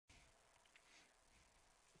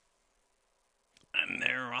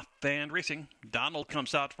they're off and racing. Donald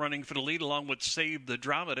comes out running for the lead along with Save the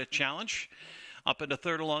Drama to challenge. Up into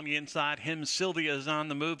third along the inside, Sylvia is on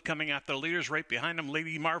the move, coming after the leaders. Right behind him,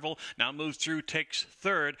 Lady Marvel now moves through, takes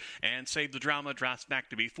third, and Save the Drama drops back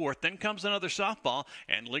to be fourth. Then comes another softball,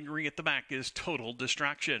 and lingering at the back is Total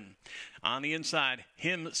Distraction. On the inside,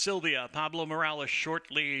 Sylvia, Pablo Morales short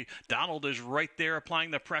lead. Donald is right there applying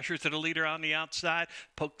the pressure to the leader on the outside,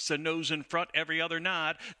 pokes the nose in front, every other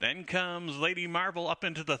nod. Then comes Lady Marvel up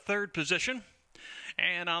into the third position.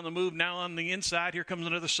 And on the move now on the inside, here comes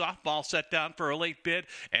another softball set down for a late bid.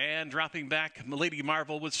 And dropping back, Lady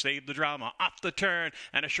Marvel would Save the Drama. Off the turn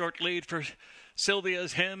and a short lead for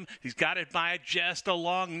Sylvia's He's got it by just a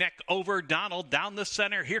long neck over Donald down the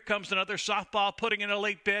center. Here comes another softball putting in a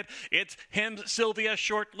late bid. It's Sylvia,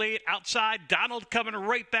 short lead outside. Donald coming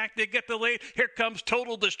right back to get the lead. Here comes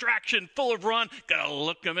Total Distraction, full of run. Gonna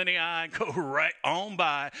look him in the eye and go right on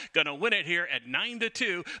by. Gonna win it here at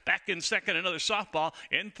 9-2. Back in second, another softball.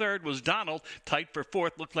 In third was Donald. Tight for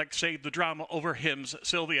fourth. Looked like Save the Drama over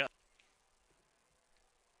Sylvia.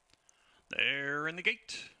 There in the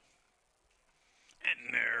gate.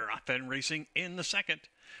 And they're off and racing in the second.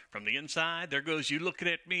 From the inside, there goes You Looking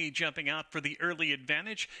at Me, jumping out for the early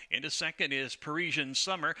advantage. Into second is Parisian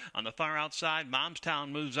Summer. On the far outside,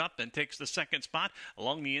 Momstown moves up and takes the second spot.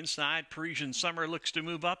 Along the inside, Parisian Summer looks to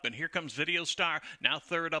move up, and here comes Video Star, now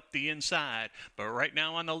third up the inside. But right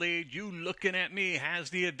now on the lead, You Looking at Me has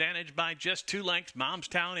the advantage by just 2 lengths.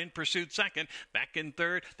 Momstown in pursuit second. Back in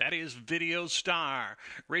third, that is Video Star.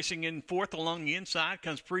 Racing in fourth along the inside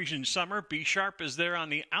comes Parisian Summer. B Sharp is there on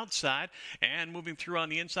the outside, and moving through on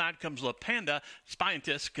the inside comes La Panda.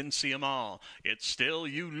 Scientists can see them all. It's still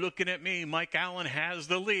You Looking at Me. Mike Allen has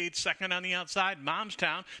the lead. Second on the outside,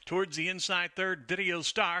 Momstown. Towards the inside third, Video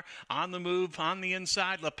Star. On the move on the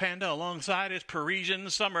inside, La Panda. Alongside is Parisian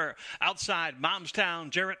Summer. Outside, Momstown.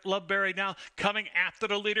 Jarrett Loveberry now coming after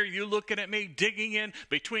the leader. You Looking at Me, digging in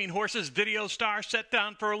between horses. Video Star set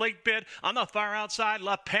down for a late bid. On the far outside,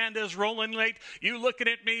 La Panda's rolling late. You Looking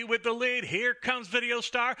at Me with the lead. Here comes Video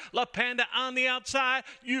Star. La Panda on the outside.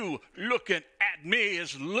 You Looking at Me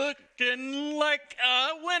is looking like a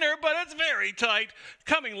winner, but it's very tight.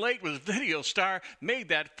 Coming late was Video Star. Made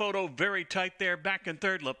that photo very tight there. Back in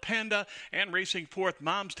third, La Panda. And racing fourth,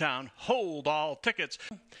 Momstown. Hold all tickets.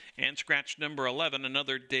 And scratch number 11,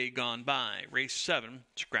 Another Day Gone By. Race 7,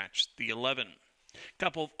 scratch the 11.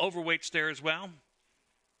 Couple of overweights there as well.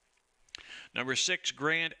 Number 6,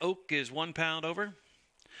 Grand Oak is 1 pound over.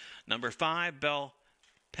 Number 5, Bell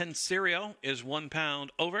Penserio is 1 pound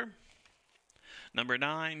over. Number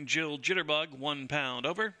 9, Jill Jitterbug, 1 pound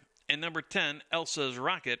over. And number 10, Elsa's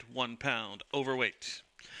Rocket, 1 pound overweight.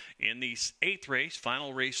 In the 8th race,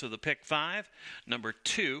 final race of the pick 5, number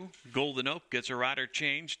 2, Golden Oak gets a rider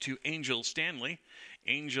change to Angel Stanley.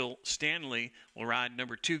 Angel Stanley will ride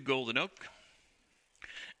number 2, Golden Oak.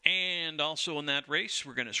 And also in that race,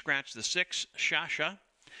 we're going to scratch the 6, Shasha.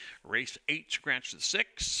 Race 8, scratch the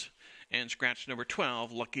 6. And scratch number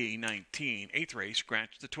 12, Lucky 19. 8th race,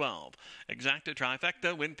 scratch the 12. Exacta,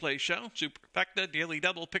 Trifecta, Win Play Show, Superfecta, Daily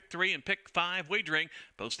Double, Pick 3, and Pick 5 wagering.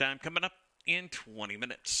 Post time coming up in 20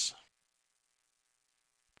 minutes.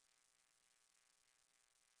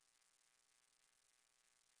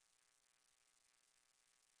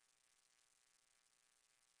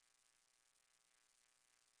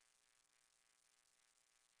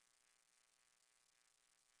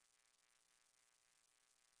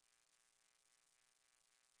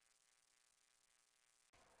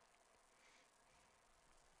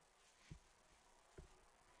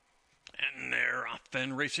 And they're off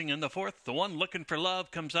and racing in the 4th. The one Looking for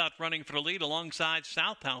Love comes out running for the lead alongside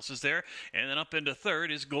South House is there. And then up into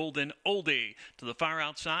third is Golden Oldie. To the far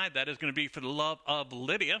outside, that is going to be for the Love of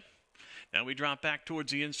Lydia. Now we drop back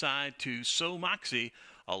towards the inside to So Moxie.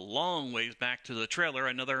 A long ways back to the trailer,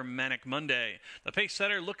 another Manic Monday. The pace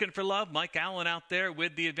setter Looking for Love, Mike Allen out there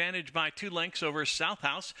with the advantage by 2 lengths over South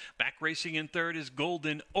House. Back racing in third is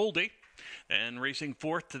Golden Oldie. And racing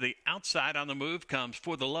fourth to the outside on the move comes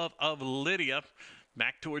For the Love of Lydia.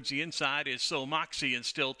 Back towards the inside is So Moxie, and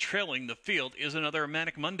still trailing the field is another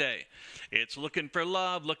Manic Monday. It's Looking for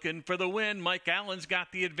Love, looking for the win. Mike Allen's got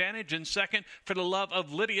the advantage in second. For the Love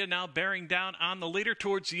of Lydia now bearing down on the leader.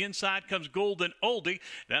 Towards the inside comes Golden Oldie.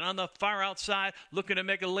 Then on the far outside, looking to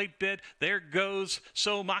make a late bid, there goes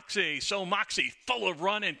So Moxie. So Moxie full of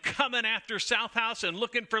run and coming after South House and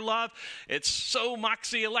Looking for Love. It's So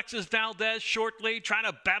Moxie, Alexis Valdez short lead, trying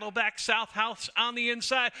to battle back South House on the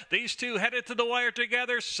inside. These two headed to the wire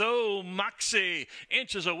together, so Moxie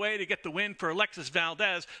inches away to get the win for Alexis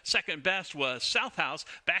Valdez. Second best was South House.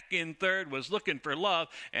 Back in third was Looking for Love,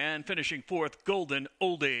 and finishing fourth, Golden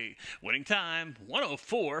Oldie. Winning time,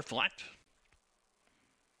 104 flat.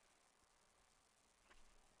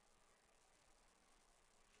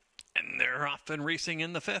 And they're off and racing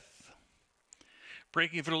in the fifth.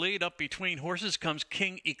 Breaking for the lead, up between horses comes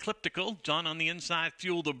King Ecliptical. John on the inside,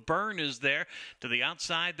 Fuel the Burn is there. To the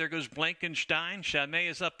outside, there goes Blankenstein. Chimay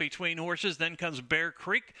is up between horses. Then comes Bear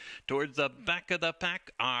Creek. Towards the back of the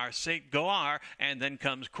pack are St. Goar. And then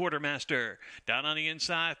comes Quartermaster. Down on the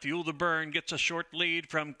inside, Fuel the Burn gets a short lead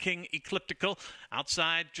from King Ecliptical.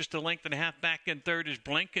 Outside, just a length and a half back in third is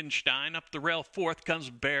Blankenstein. Up the rail fourth comes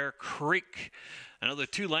Bear Creek. Another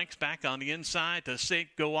 2 lengths back on the inside to St.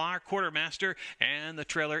 Goar, Quartermaster, and the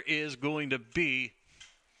trailer is going to be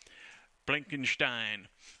Blankenstein.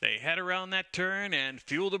 They head around that turn and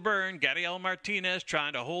Fuel the Burn. Gadiel Martinez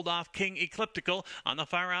trying to hold off King Ecliptical. On the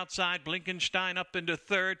far outside, Blankenstein up into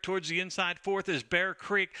third. Towards the inside fourth is Bear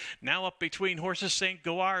Creek. Now up between horses, St.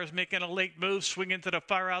 Goar is making a late move, swinging to the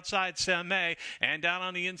far outside, Samay. And down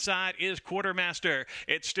on the inside is Quartermaster.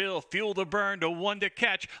 It's still Fuel the Burn to 1 to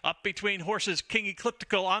catch. Up between horses, King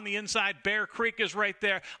Ecliptical. On the inside, Bear Creek is right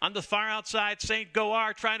there. On the far outside, St.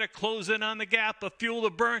 Goar trying to close in on the gap. But Fuel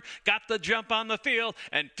the Burn got the jump on the field.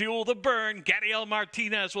 And Fuel the Burn, Gadiel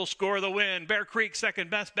Martinez will score the win. Bear Creek second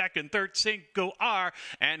best, back in third, St. Goar,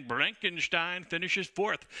 and Blankenstein finishes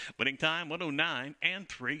fourth. Winning time 109 and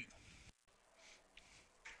 3.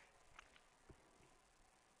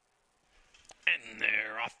 And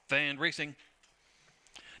they're off and racing.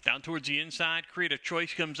 Down towards the inside, Creative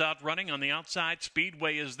Choice comes out running. On the outside,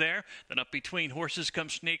 Speedway is there. Then up between horses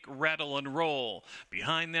comes Snake, Rattle, and Roll.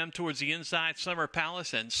 Behind them towards the inside, Summer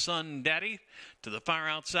Palace and Sun Daddy. To the far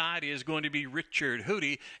outside is going to be Richard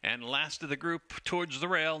Hootie. And last of the group towards the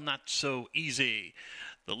rail, Not So Easy.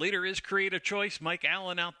 The leader is Creative Choice. Mike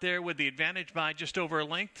Allen out there with the advantage by just over a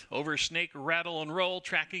length. Over Snake, Rattle, and Roll,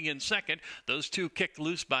 tracking in second. Those two kicked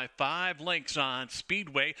loose by 5 lengths on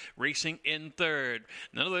Speedway, racing in third.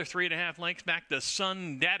 Another 3.5 lengths back to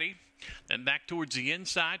Sun Daddy. Then back towards the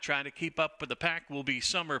inside, trying to keep up with the pack, will be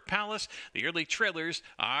Summer Palace. The early trailers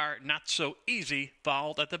are Not So Easy,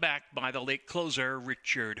 followed at the back by the late closer,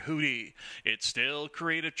 Richard Hootie. It's still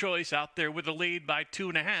Creative Choice out there with the lead by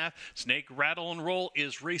 2.5. Snake, Rattle, and Roll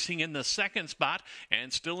is racing in the second spot,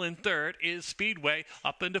 and still in third is Speedway.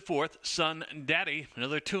 Up into fourth, Sun Daddy.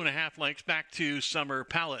 Another 2.5 lengths back to Summer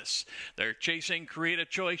Palace. They're chasing Creative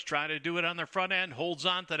Choice, trying to do it on their front end, holds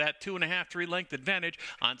on to that 2.5, 3 length advantage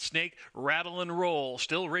on Snake, Rattle, and Roll.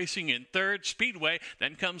 Still racing in third, Speedway.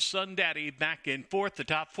 Then comes Sun Daddy back in fourth. The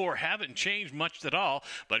top 4 haven't changed much at all,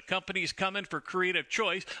 but company's coming for Creative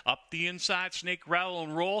Choice. Up the inside, Snake, Rattle,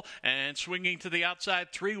 and Roll. And swinging to the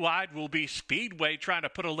outside, 3 wide will be Speedway, trying to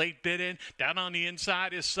put a late bid in. Down on the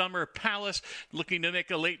inside is Summer Palace, looking to make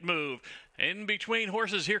a late move. In between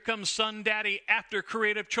horses, here comes Sun Daddy after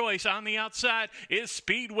Creative Choice. On the outside is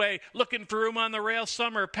Speedway, looking for room on the rail,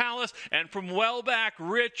 Summer Palace. And from well back,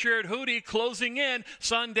 Richard Hootie closing in.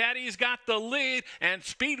 Sun Daddy's got the lead, and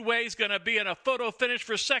Speedway's going to be in a photo finish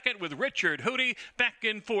for second with Richard Hootie. Back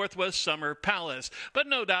in fourth was Summer Palace. But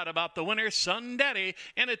no doubt about the winner, Sun Daddy,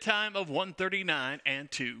 in a time of 1:39 and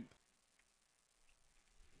 2.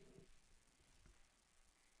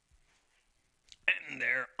 And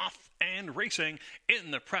they're off and racing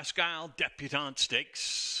in the Presque Isle Debutante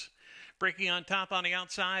Stakes. Breaking on top on the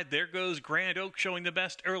outside, there goes Grand Oak, showing the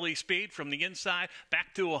best early speed from the inside.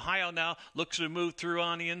 Back to Ohio now, looks to move through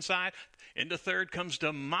on the inside. Into third comes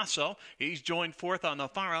Damaso. He's joined fourth on the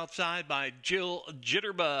far outside by Jill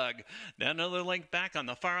Jitterbug. Then another link back on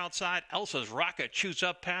the far outside. Elsa's Rocket shoots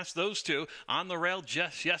up past those two. On the rail,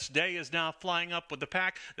 Just Yes Day is now flying up with the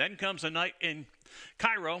pack. Then comes a night in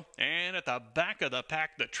Cairo, and at the back of the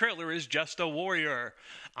pack, the trailer is Just a Warrior.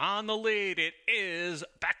 On the lead, it is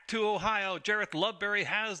Back to Ohio. Jareth Loveberry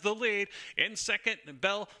has the lead. In second,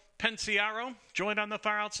 Bell Pensiero, joined on the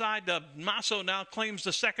far outside. Masso now claims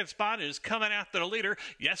the second spot and is coming after the leader.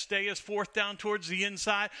 Yes Day is fourth down towards the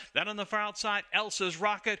inside. Then on the far outside, Elsa's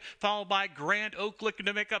Rocket, followed by Grand Oak, looking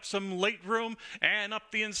to make up some late room. And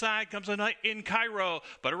up the inside comes a night in Cairo.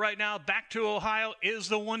 But right now, Back to Ohio is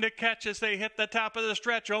the one to catch as they hit the top of the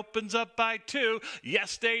stretch. Opens up by 2.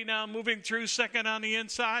 Yes Day now moving through second on the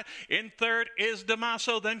inside. In third is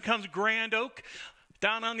Damaso. Then comes Grand Oak.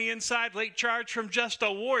 Down on the inside, late charge from Just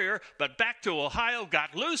a Warrior, but back to Ohio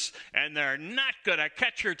got loose, and they're not going to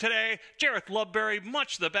catch her today. Jareth Loveberry,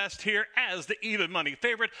 much the best here as the even money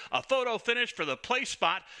favorite. A photo finish for the place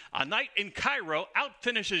spot. A night in Cairo out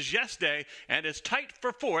finishes Yes Day, and is tight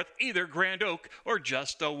for fourth, either Grand Oak or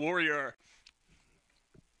Just a Warrior.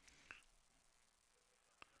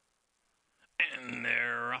 And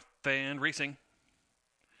they're off and racing.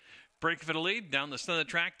 Break for the lead down the center of the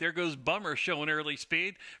track. There goes Bummer showing early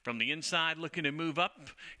speed. From the inside looking to move up.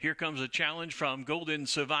 Here comes a challenge from Golden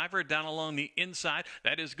Survivor down along the inside.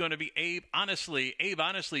 That is going to be Abe Honestly. Abe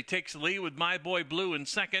Honestly takes the lead with My Boy Blue in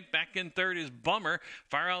second. Back in third is Bummer.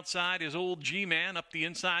 Far outside is Old G-Man. Up the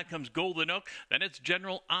inside comes Golden Oak. Then it's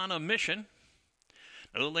General on a Mission.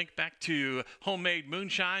 Another link back to Homemade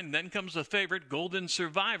Moonshine. Then comes the favorite, Golden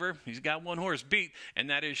Survivor. He's got one horse beat, and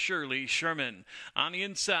that is Shirley Sherman. On the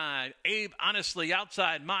inside, Abe Honestly.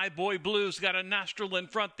 Outside, My Boy Blue's got a nostril in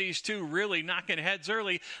front. These two really knocking heads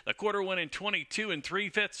early. The quarter went in 22 and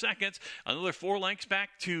 3/5 seconds. Another 4 lengths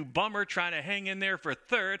back to Bummer, trying to hang in there for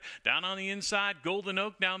third. Down on the inside, Golden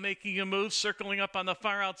Oak now making a move. Circling up on the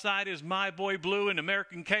far outside is My Boy Blue, and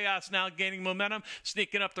American Chaos now gaining momentum.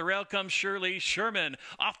 Sneaking up the rail comes Shirley Sherman.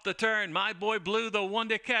 Off the turn, My Boy Blue, the one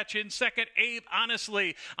to catch. In second, Abe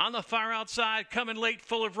Honestly. On the far outside, coming late,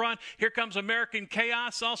 full of run. Here comes American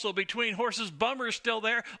Chaos. Also between horses, Bummer's still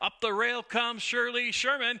there. Up the rail comes Shirley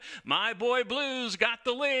Sherman. My Boy Blue's got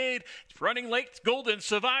the lead. Running late, Golden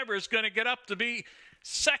Survivor's going to get up to be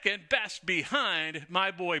second best behind My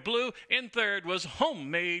Boy Blue. In third was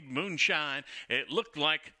Homemade Moonshine. It looked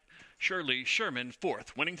like Shirley Sherman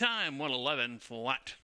fourth. Winning time, 1:11 flat.